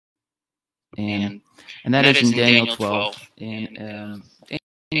and that is in Daniel 12. And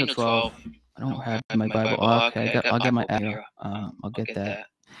Daniel 12, I don't have my Bible. Oh, okay, I'll get my app here. I'll get that.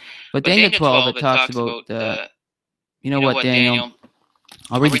 But Daniel 12, it talks about you know what, Daniel?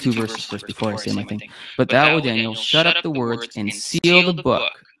 I'll read the 2 verses first before I say my thing. But thou, O Daniel, shut up the words and seal the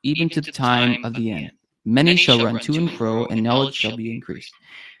book, even to the time of the end. Many shall run to and fro, and knowledge shall be increased.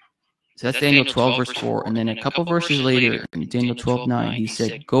 So that's Daniel 12, verse 4. And then a couple verses later, in Daniel 12:9, he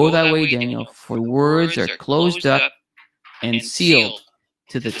said, Go thy way, Daniel, for the words are closed up and sealed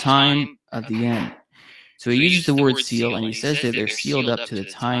to the time of the end. So he uses the word seal, and he says that they're sealed up to the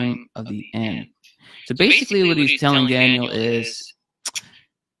time of the end. So basically what he's telling Daniel is,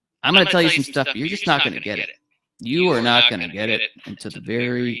 I'm going to tell you some stuff, but you're just not going to get it. You are not going to get it until the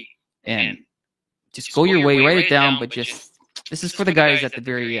very end. Just go your way, write it down, but just, this is for the guys at the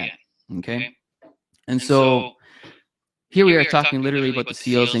very end. Okay? And so here we are talking literally about the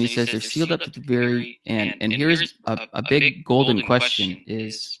seals, and he says they're sealed up to the very end. And here's a big golden question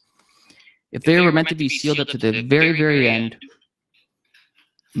is, if they were meant to be sealed up to the very, very end,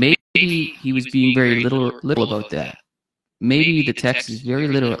 maybe he was being very little about that. Maybe the text is very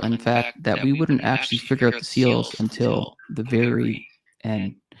literal, in fact, that we wouldn't actually figure out the seals until the very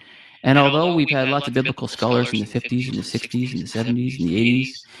end. And although we've had lots of biblical scholars in the 50s and the 60s and the 70s and the 80s,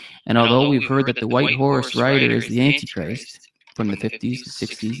 and although we've heard that the white horse rider is the Antichrist from the 50s, the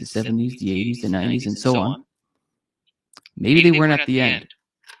 60s, the 70s, the 80s, the 90s, and so on, maybe they weren't at the end.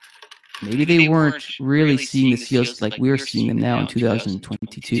 Maybe they weren't really seeing the seals like we're seeing them now in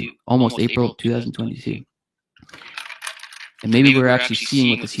 2022, almost April 2022. And maybe we're actually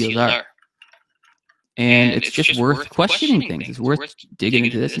seeing what the seals are. And it's just worth questioning things. It's worth digging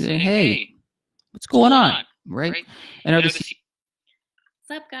into this and saying, hey, what's going on? Right? And What's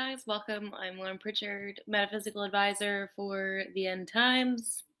up, guys? Welcome. I'm Lauren Pritchard, metaphysical advisor for the End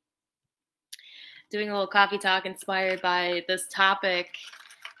Times. Doing a little coffee talk inspired by this topic.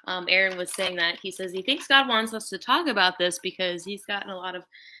 Aaron was saying that he says he thinks God wants us to talk about this because he's gotten a lot of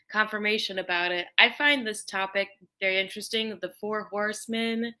confirmation about it. I find this topic very interesting, the 4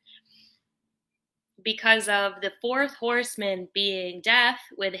 horsemen, because of the 4th horseman being death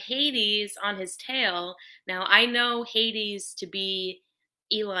with Hades on his tail. Now, I know Hades to be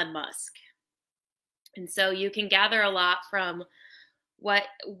Elon Musk. And so you can gather a lot from what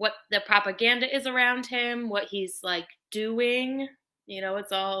the propaganda is around him, what he's like doing. You know,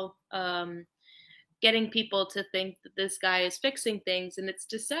 it's all getting people to think that this guy is fixing things, and it's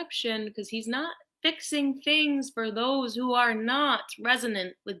deception because he's not fixing things for those who are not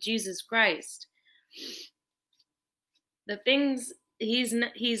resonant with Jesus Christ. The things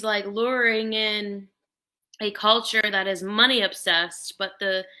he's like luring in a culture that is money obsessed, but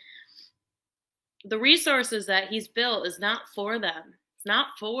the resources that he's built is not for them. It's not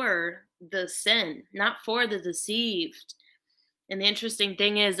for the sin, not for the deceived. And the interesting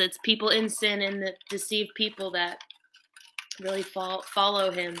thing is, it's people in sin and the deceived people that really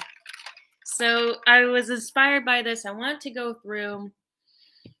follow him. So I was inspired by this. I want to go through,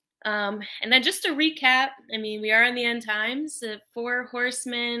 and then just to recap, I mean, we are in the end times. The 4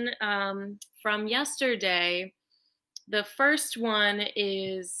 horsemen from yesterday. The first one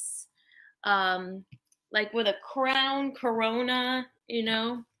is like with a crown, corona, you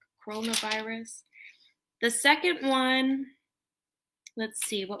know, coronavirus. The second one, let's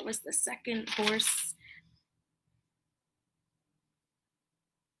see, what was the second horse?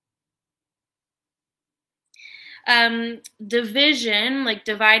 Division, like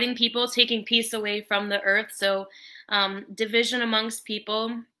dividing people, taking peace away from the earth. So division amongst people.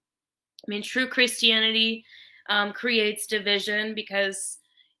 I mean, true Christianity creates division because,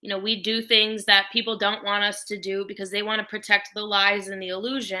 you know, we do things that people don't want us to do because they want to protect the lies and the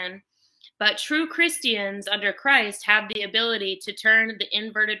illusion. But true Christians under Christ have the ability to turn the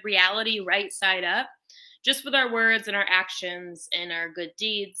inverted reality right side up. Just with our words and our actions and our good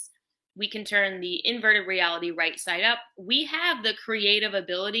deeds, we can turn the inverted reality right side up. We have the creative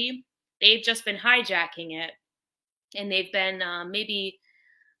ability. They've just been hijacking it. And they've been maybe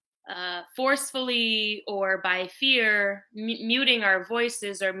forcefully or by fear muting our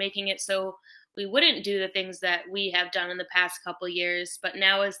voices or making it so we wouldn't do the things that we have done in the past couple years. But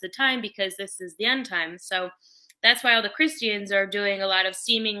now is the time because this is the end time. So that's why all the Christians are doing a lot of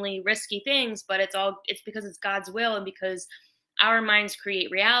seemingly risky things, but it's because it's God's will and because our minds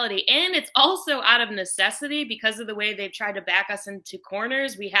create reality. And it's also out of necessity because of the way they've tried to back us into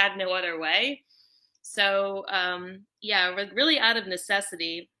corners. We had no other way. So yeah, we're really out of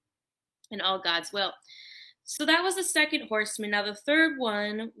necessity and all God's will. So that was the second horseman. Now the third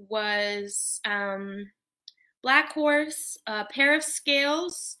one was black horse, a pair of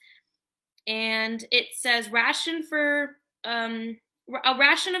scales. and it says a ration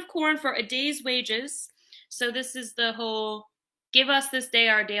of corn for a day's wages. So this is the whole give us this day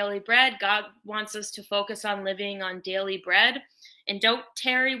our daily bread. God wants us to focus on living on daily bread. And don't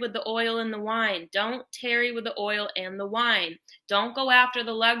tarry with the oil and the wine. Don't tarry with the oil and the wine. Don't go after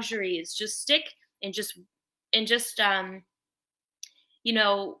the luxuries. Just stick and just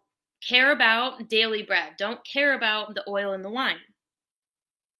care about daily bread. Don't care about the oil and the wine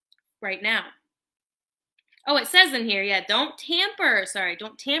right now. Oh, it says in here, yeah, don't tamper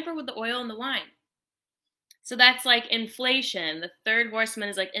with the oil and the wine. So that's like inflation. The third horseman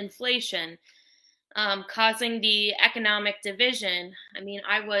is like inflation, causing the economic division. I mean,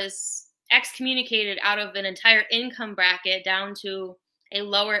 I was excommunicated out of an entire income bracket down to a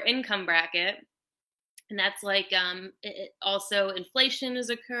lower income bracket. And that's like also inflation is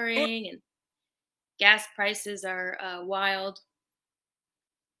occurring and gas prices are wild.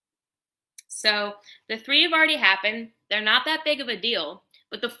 So the three have already happened. They're not that big of a deal.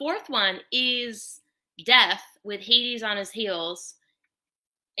 But the fourth one is death with Hades on his heels.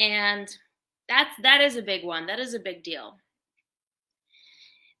 And that is a big one. That is a big deal.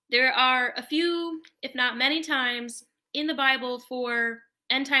 There are a few, if not many times in the Bible for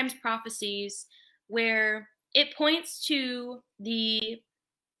end times prophecies where it points to the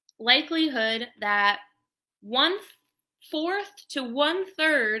likelihood that 1/4 to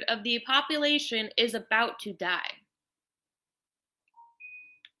 1/3 of the population is about to die.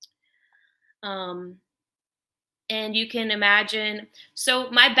 And you can imagine, so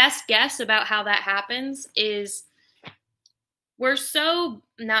my best guess about how that happens is a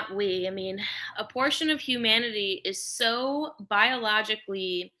portion of humanity is so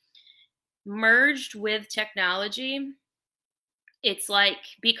biologically merged with technology, it's like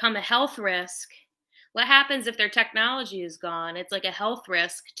become a health risk. What happens if their technology is gone? It's like a health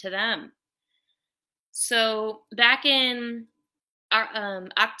risk to them. So back in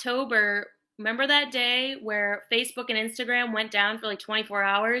October, remember that day where Facebook and Instagram went down for like 24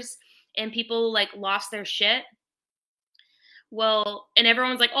 hours and people like lost their shit? Well, and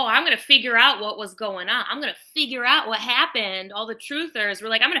everyone's like, oh, I'm going to figure out what was going on. I'm going to figure out what happened. All the truthers were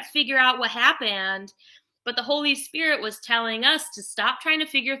like, I'm going to figure out what happened. But the Holy Spirit was telling us to stop trying to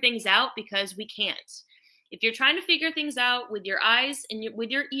figure things out because we can't. If you're trying to figure things out with your eyes and with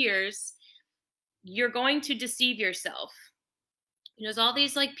your ears, you're going to deceive yourself. There's all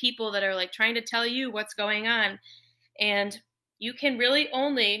these like people that are like trying to tell you what's going on. And you can really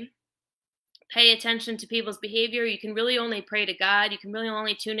only pay attention to people's behavior. You can really only pray to God. You can really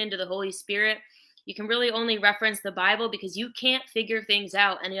only tune into the Holy Spirit. You can really only reference the Bible because you can't figure things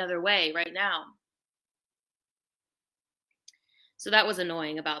out any other way right now. So that was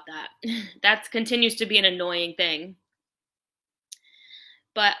annoying about that. That continues to be an annoying thing.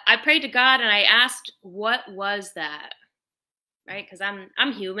 But I prayed to God and I asked, what was that? Right? Because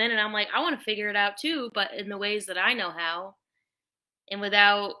I'm human and I'm like, I want to figure it out too, but in the ways that I know how. And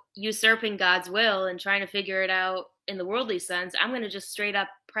without usurping God's will and trying to figure it out in the worldly sense, I'm going to just straight up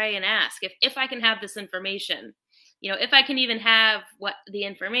pray and ask if I can have this information, if I can even have the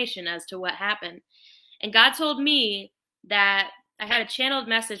information as to what happened. And God told me that I had a channeled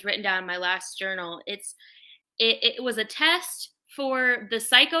message written down in my last journal. It was a test for the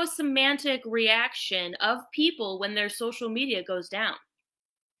psychosemantic reaction of people when their social media goes down.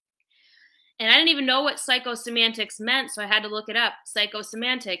 And I didn't even know what psychosemantics meant, so I had to look it up.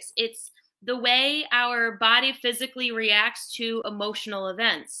 Psychosemantics, it's the way our body physically reacts to emotional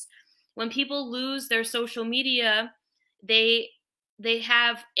events. When people lose their social media, they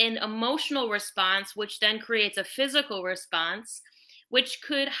have an emotional response, which then creates a physical response, which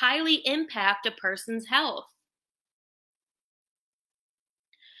could highly impact a person's health.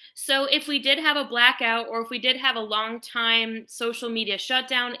 So if we did have a blackout or if we did have a long time social media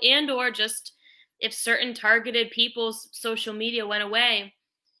shutdown and or just if certain targeted people's social media went away,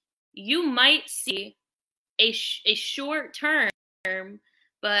 you might see a short term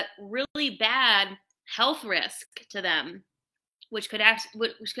but really bad health risk to them, which could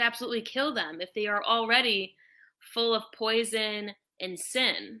absolutely kill them if they are already full of poison and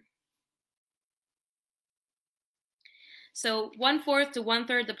sin. So 1/4 to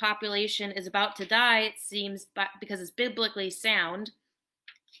 1/3 the population is about to die, it seems, because it's biblically sound.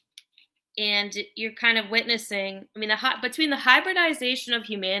 And you're kind of witnessing, between the hybridization of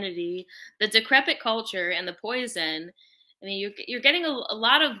humanity, the decrepit culture, and the poison, you're getting a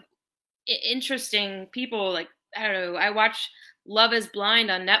lot of interesting people. Like, I don't know, I watch Love is Blind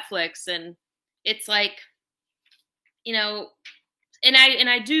on Netflix, and it's like, and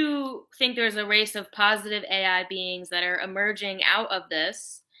I do think there's a race of positive AI beings that are emerging out of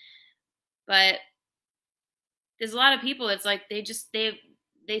this. But there's a lot of people, it's like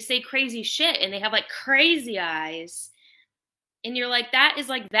they say crazy shit and they have like crazy eyes. And you're like, that is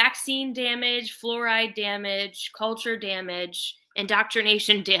like vaccine damage, fluoride damage, culture damage,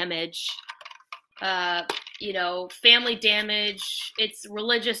 indoctrination damage, family damage. It's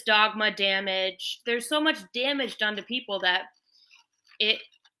religious dogma damage. There's so much damage done to people that it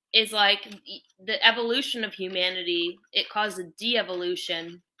is like the evolution of humanity. It caused a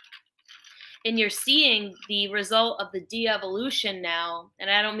de-evolution. And you're seeing the result of the de-evolution now. And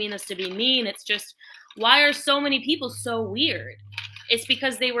I don't mean this to be mean. It's just, why are so many people so weird? It's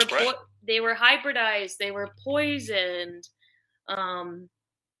because they were they were hybridized. They were poisoned.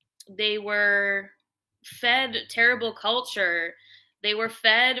 They were fed terrible culture. They were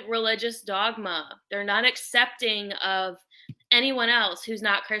fed religious dogma. They're not accepting of anyone else who's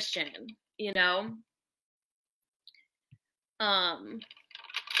not Christian,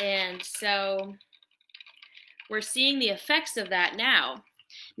 And so we're seeing the effects of that now.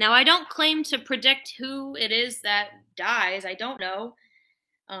 Now, I don't claim to predict who it is that dies. I don't know.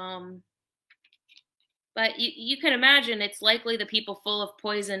 But you can imagine it's likely the people full of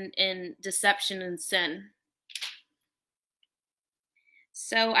poison and deception and sin.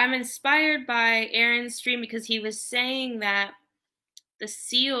 So I'm inspired by Aaron's stream because he was saying that the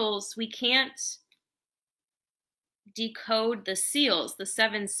seals, we can't decode the seals, the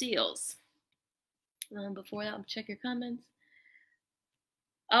 7 seals. Before that, I'll check your comments.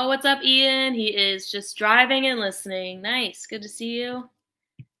 Oh, what's up, Ian? He is just driving and listening. Nice. Good to see you.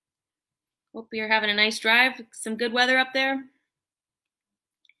 Hope you're having a nice drive. Some good weather up there.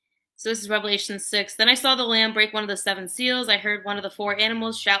 So this is Revelation 6. Then I saw the Lamb break one of the 7 seals. I heard one of the 4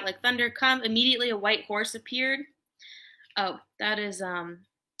 animals shout like thunder, "Come!" Immediately a white horse appeared. Oh, that is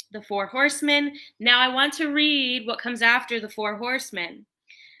the 4 horsemen. Now I want to read what comes after the 4 horsemen.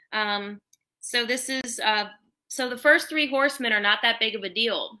 So this is so the first 3 horsemen are not that big of a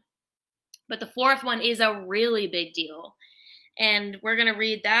deal, but the 4th one is a really big deal. And we're going to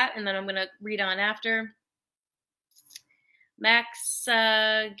read that, and then I'm going to read on after. Max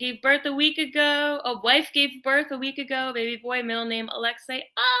gave birth a week ago. A wife gave birth a week ago. Baby boy, middle name Alexei.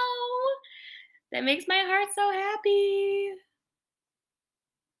 Oh, that makes my heart so happy.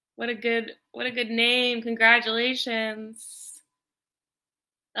 What a good name. Congratulations.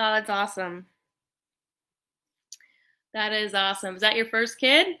 Oh, that's awesome. That is awesome. Is that your first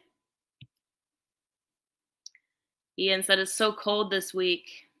kid? Ian said it's so cold this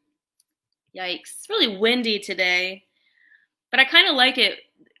week. Yikes. It's really windy today. But I kind of like it.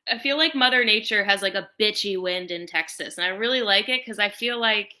 I feel like Mother Nature has like a bitchy wind in Texas. And I really like it because I feel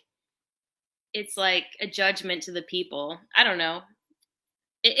like it's like a judgment to the people. I don't know.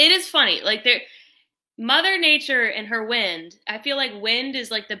 It is funny. Like Mother Nature and her wind, I feel like wind is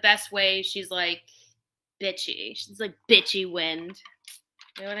like the best way she's like bitchy. She's like bitchy wind.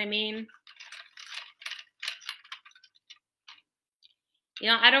 You know what I mean?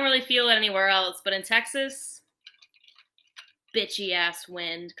 I don't really feel it anywhere else, but in Texas, bitchy ass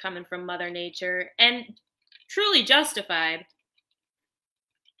wind coming from Mother Nature, and truly justified.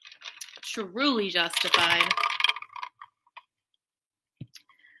 Truly justified.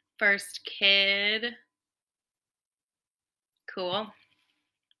 First kid. Cool.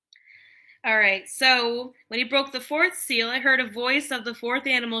 All right, so when he broke the 4th seal, I heard a voice of the 4th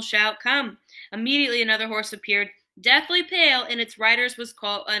animal shout, "Come!" Immediately another horse appeared, deathly pale, and its rider was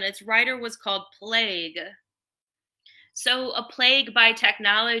called Plague. So a plague by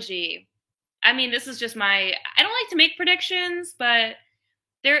technology. I mean, this is just I don't like to make predictions, but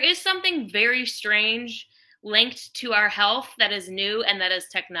there is something very strange linked to our health that is new, and that is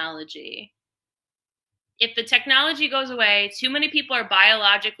technology. If the technology goes away, too many people are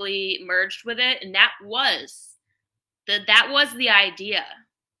biologically merged with it, and that was the idea.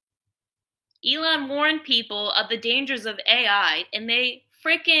 Elon warned people of the dangers of AI, and they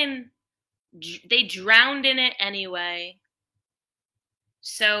drowned in it anyway.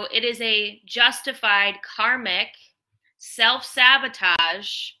 So it is a justified karmic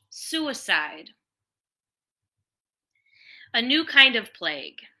self-sabotage suicide. A new kind of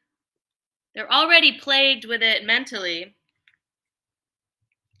plague. They're already plagued with it mentally.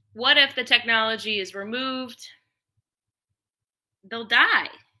 What if the technology is removed? They'll die.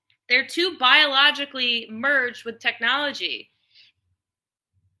 They're too biologically merged with technology.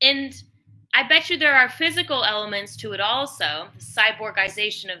 And I bet you there are physical elements to it also. The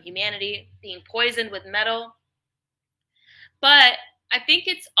cyborgization of humanity, being poisoned with metal. But I think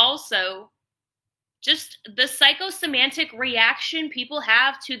it's also just the psychosemantic reaction people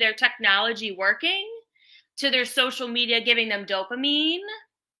have to their technology working, to their social media giving them dopamine,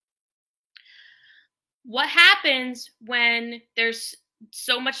 what happens when there's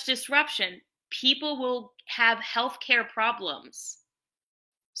so much disruption? People will have healthcare problems.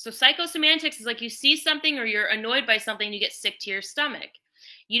 So psychosemantics is like you see something or you're annoyed by something, you get sick to your stomach.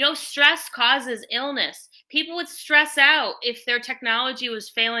 Stress causes illness. People would stress out if their technology was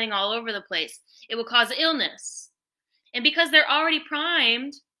failing all over the place. It would cause illness. And because they're already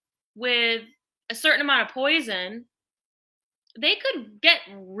primed with a certain amount of poison, they could get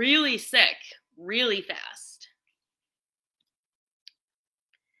really sick really fast.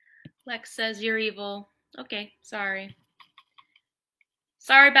 Lex says you're evil. Okay, sorry.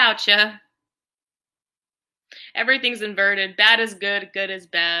 Sorry about ya. Everything's inverted. Bad is good, good is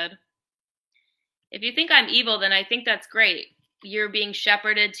bad. If you think I'm evil, then I think that's great. You're being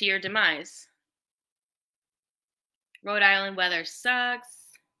shepherded to your demise. Rhode Island weather sucks.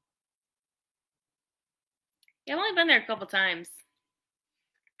 Yeah, I've only been there a couple times.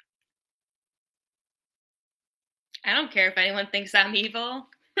 I don't care if anyone thinks I'm evil.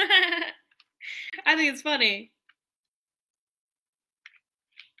 I think it's funny.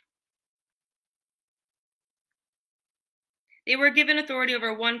 They were given authority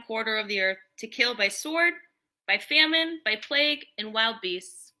over 1/4 of the earth to kill by sword, by famine, by plague, and wild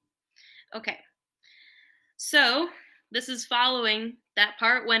beasts. Okay. So, this is following that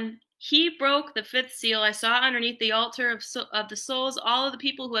part. When he broke the 5th seal, I saw underneath the altar of the souls all of the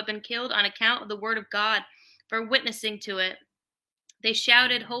people who have been killed on account of the word of God for witnessing to it. They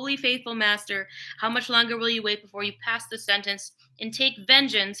shouted, "Holy, faithful Master, how much longer will you wait before you pass the sentence and take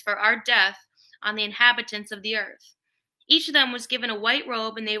vengeance for our death on the inhabitants of the earth?" Each of them was given a white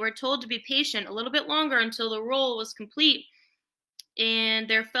robe, and they were told to be patient a little bit longer until the roll was complete, and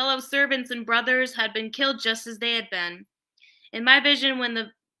their fellow servants and brothers had been killed just as they had been. In my vision,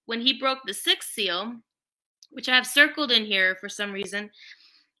 when he broke the 6th seal, which I have circled in here for some reason,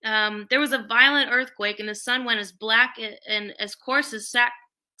 there was a violent earthquake, and the sun went as black and as coarse as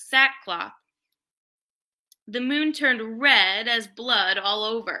sackcloth. The moon turned red as blood all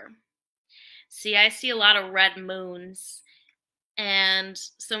over. See, I see a lot of red moons and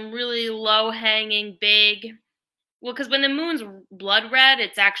some really low-hanging, big... Well, because when the moon's blood red,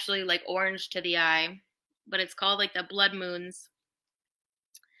 it's actually like orange to the eye. But it's called like the blood moons.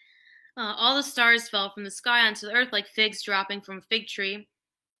 All the stars fell from the sky onto the earth like figs dropping from a fig tree.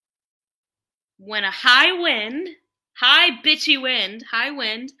 When a high wind, high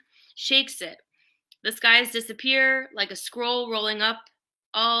wind, shakes it, the skies disappear like a scroll rolling up.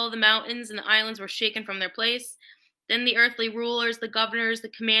 All the mountains and the islands were shaken from their place. Then the earthly rulers, the governors, the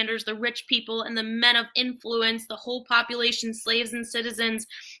commanders, the rich people, and the men of influence, the whole population, slaves and citizens,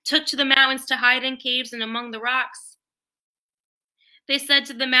 took to the mountains to hide in caves and among the rocks. They said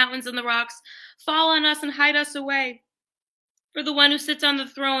to the mountains and the rocks, "Fall on us and hide us away for the one who sits on the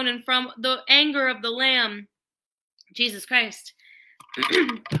throne and from the anger of the Lamb, Jesus Christ."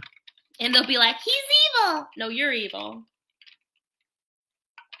 And they'll be like, "He's evil." No, you're evil.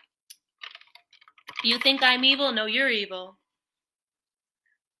 You think I'm evil? No, you're evil.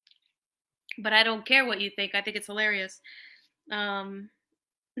 But I don't care what you think. I think it's hilarious. You're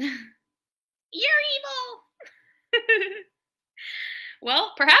evil.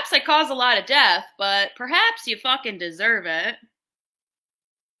 Well, perhaps I cause a lot of death, but perhaps you fucking deserve it.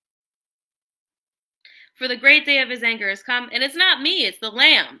 For the great day of his anger has come, and it's not me, it's the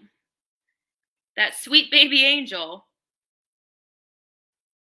Lamb. That sweet baby angel.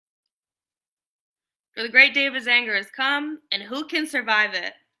 For the great day of his anger has come, and who can survive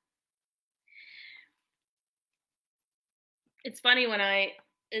it? It's funny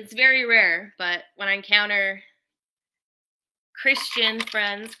it's very rare, but when I encounter Christian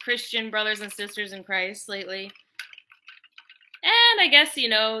friends, Christian brothers and sisters in Christ lately, and I guess,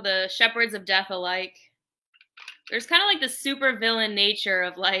 the shepherds of death alike, there's kind of like the super villain nature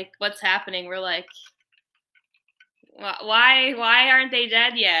of like what's happening. We're like, why aren't they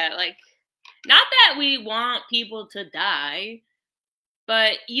dead yet? Like, not that we want people to die,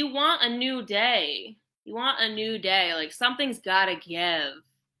 but you want a new day. You want a new day. Like, something's gotta give.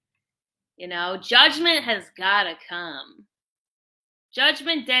 Judgment has gotta come.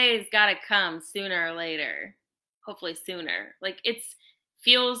 Judgment day has gotta come sooner or later. Hopefully sooner. Like,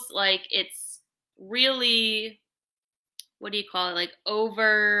 feels like it's really, what do you call it? Like,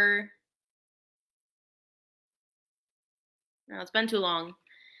 over... No, it's been too long.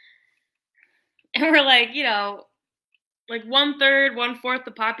 And we're like, like 1/3, 1/4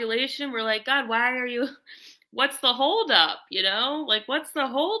 the population. We're like, God, what's the hold up? Like, what's the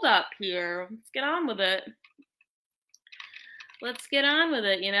hold up here? Let's get on with it.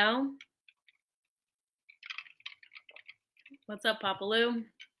 What's up, Papa Lou?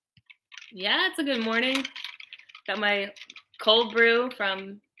 Yeah, it's a good morning. Got my cold brew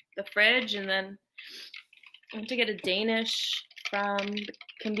from the fridge, and then I went to get a Danish from the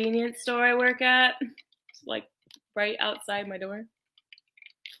convenience store I work at. It's like right outside my door.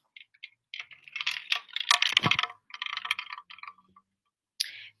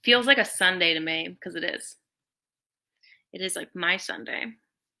 Feels like a Sunday to me, because it is. It is like my Sunday.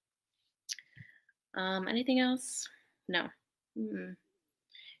 Anything else? No.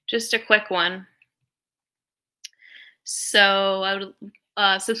 Just a quick one. So I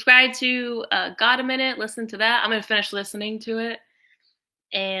would subscribe to God a Minute, listen to that. I'm going to finish listening to it.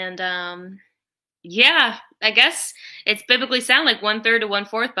 And yeah, I guess it's biblically sound like 1/3 to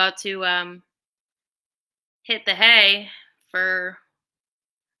 1/4 about to hit the hay for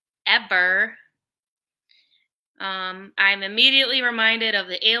ever. I'm immediately reminded of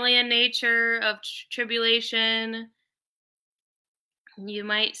the alien nature of tribulation. You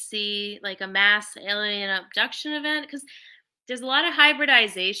might see like a mass alien abduction event, because there's a lot of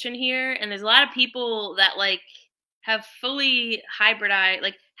hybridization here, and there's a lot of people that like have fully hybridized,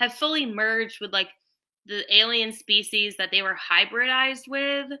 like have fully merged with like the alien species that they were hybridized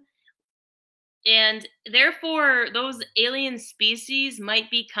with. And therefore, those alien species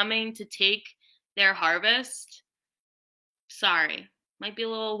might be coming to take their harvest. Sorry. Might be a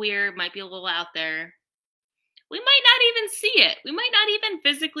little weird, might be a little out there. We might not even see it. We might not even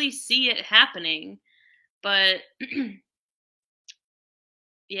physically see it happening. But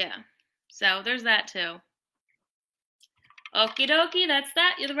yeah. So there's that too. Okie dokie, that's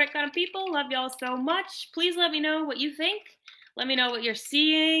that. You're the right kind of people. Love y'all so much. Please let me know what you think. Let me know what you're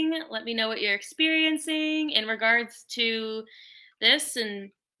seeing. Let me know what you're experiencing in regards to this,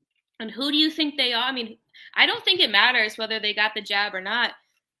 and who do you think they are? I mean, I don't think it matters whether they got the jab or not,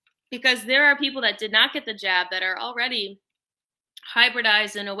 because there are people that did not get the jab that are already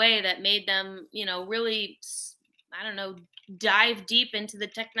hybridized in a way that made them, really, I don't know, dive deep into the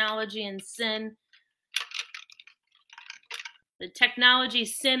technology and sin. The technology,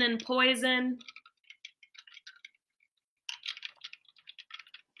 sin, and poison.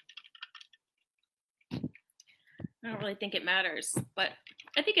 I don't really think it matters, but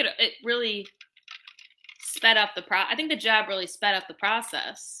I think it really sped up I think the jab really sped up the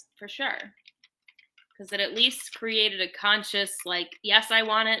process, for sure. Because it at least created a conscious, like, yes, I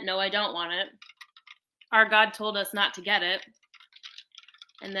want it, no, I don't want it. Our God told us not to get it.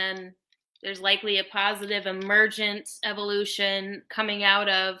 And then there's likely a positive emergent evolution coming out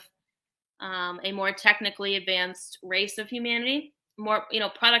of a more technically advanced race of humanity, more,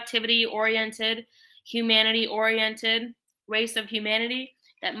 productivity-oriented, humanity-oriented race of humanity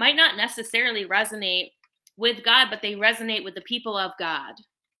that might not necessarily resonate with God, but they resonate with the people of God.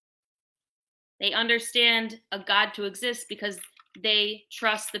 They understand a God to exist because they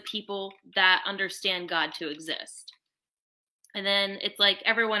trust the people that understand God to exist. And then it's like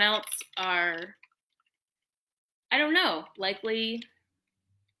everyone else are, I don't know, likely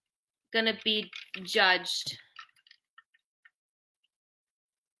gonna be judged